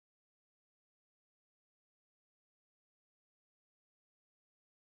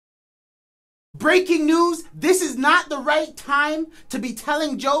Breaking news, this is not the right time to be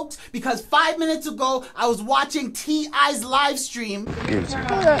telling jokes because 5 minutes ago I was watching T.I.'s live stream. Give it to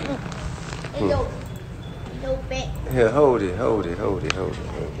me. Here, hold it.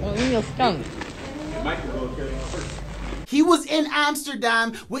 In your stomach. He was in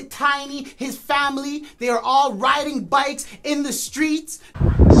Amsterdam with Tiny, his family. They are all riding bikes in the streets.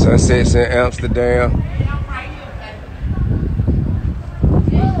 Sunsets in Amsterdam.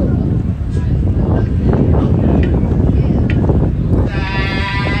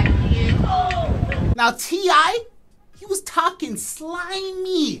 Now T.I., he was talking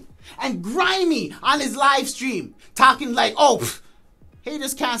slimy and grimy on his live stream. Talking like, oh,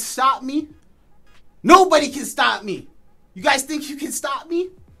 haters can't stop me. Nobody can stop me. You guys think you can stop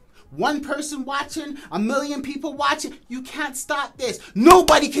me? One person watching, a million people watching. You can't stop this.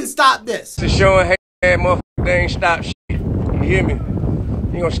 Nobody can stop this. To showing hey, motherfucker, they ain't stop shit. You hear me?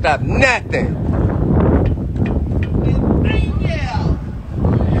 You ain't gonna stop nothing.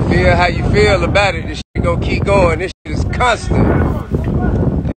 You feel how you feel about it. This shit gonna keep going. This shit is constant.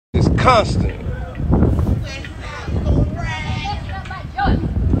 It's constant.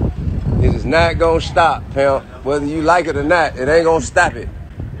 It is not gonna stop, pimp. Whether you like it or not, it ain't gonna stop it.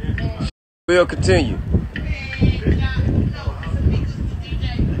 We'll continue.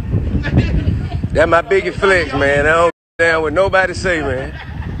 That's my biggest flex, man. I don't get down with nobody say, man.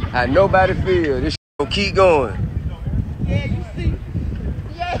 How nobody feel. This shit gonna keep going.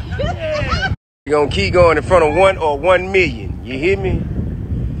 You're gonna keep going in front of 1 or 1 million. You hear me?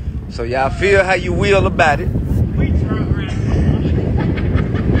 So y'all feel how you will about it.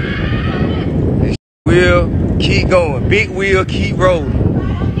 This will keep going. Big wheel keep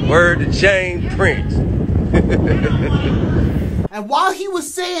rolling. Word to James Prince. And while he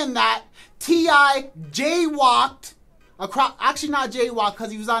was saying that, T.I. jaywalked across, actually not jaywalked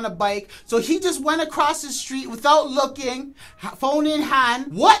because he was on a bike. So he just went across the street without looking, phone in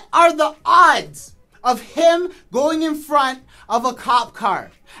hand. What are the odds of him going in front of a cop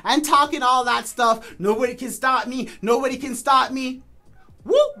car and talking all that stuff? Nobody can stop me. Nobody can stop me.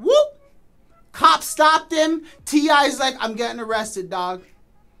 Whoop, whoop. Cop stopped him. T.I.'s like, I'm getting arrested, dog.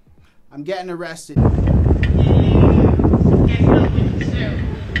 I'm getting arrested.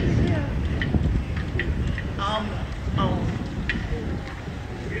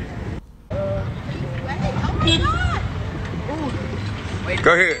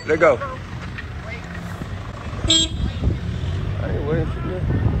 Go ahead, let's go. I ain't waiting for you.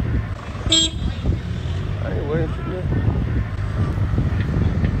 I ain't waiting for you.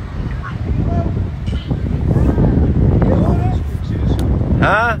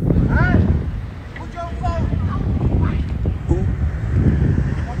 Huh?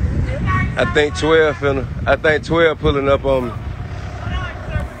 I think 12 finna. I think 12 pulling up on me.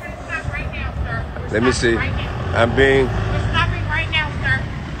 Let me see. I'm being. We're stopping right now, sir.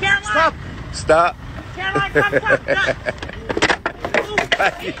 Caroline. Stop. Caroline, come.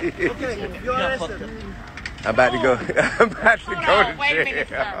 Okay, you're arrested. I'm about to go. I'm about to go to Wait a minute,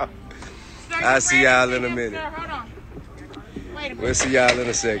 jail. sir. I'll see y'all in a minute. Sir, hold on. Wait a minute. We'll see y'all in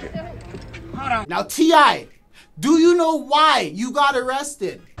a second. Hold on. Now, T.I., do you know why you got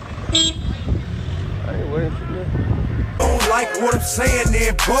arrested? I ain't waiting for you. Don't like what I'm saying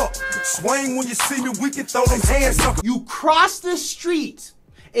there, but swing when you see me, we can throw them hands up. You crossed the street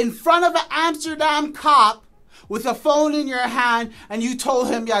in front of an Amsterdam cop with a phone in your hand and you told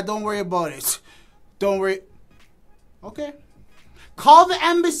him, yeah, don't worry about it. Don't worry. Okay. Call the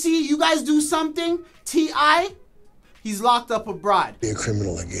embassy. You guys do something. T.I., he's locked up abroad. Be a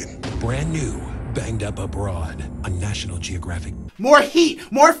criminal again. Brand new, Banged Up Abroad on National Geographic. More heat,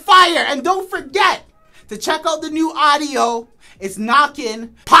 more fire, and don't forget to check out the new audio. It's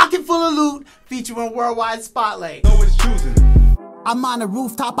knocking, pocket full of loot, featuring Worldwide Spotlight. I'm on a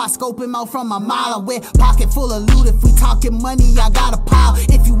rooftop, I scope him out from a mile away. Pocket full of loot, if we talking money, I got a pile.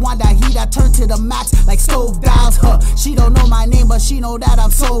 If you want that heat, I turn to the max like stove dials. She don't know my name, but she know that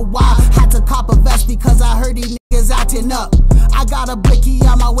I'm so wild. Had to cop a vest because I heard these niggas acting up. I got a blicky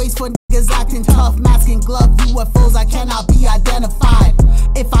on my waist for niggas acting tough. Mask and glove, UFOs, I cannot be identified.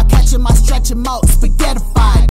 If I catch him, I stretch him out, spaghettified.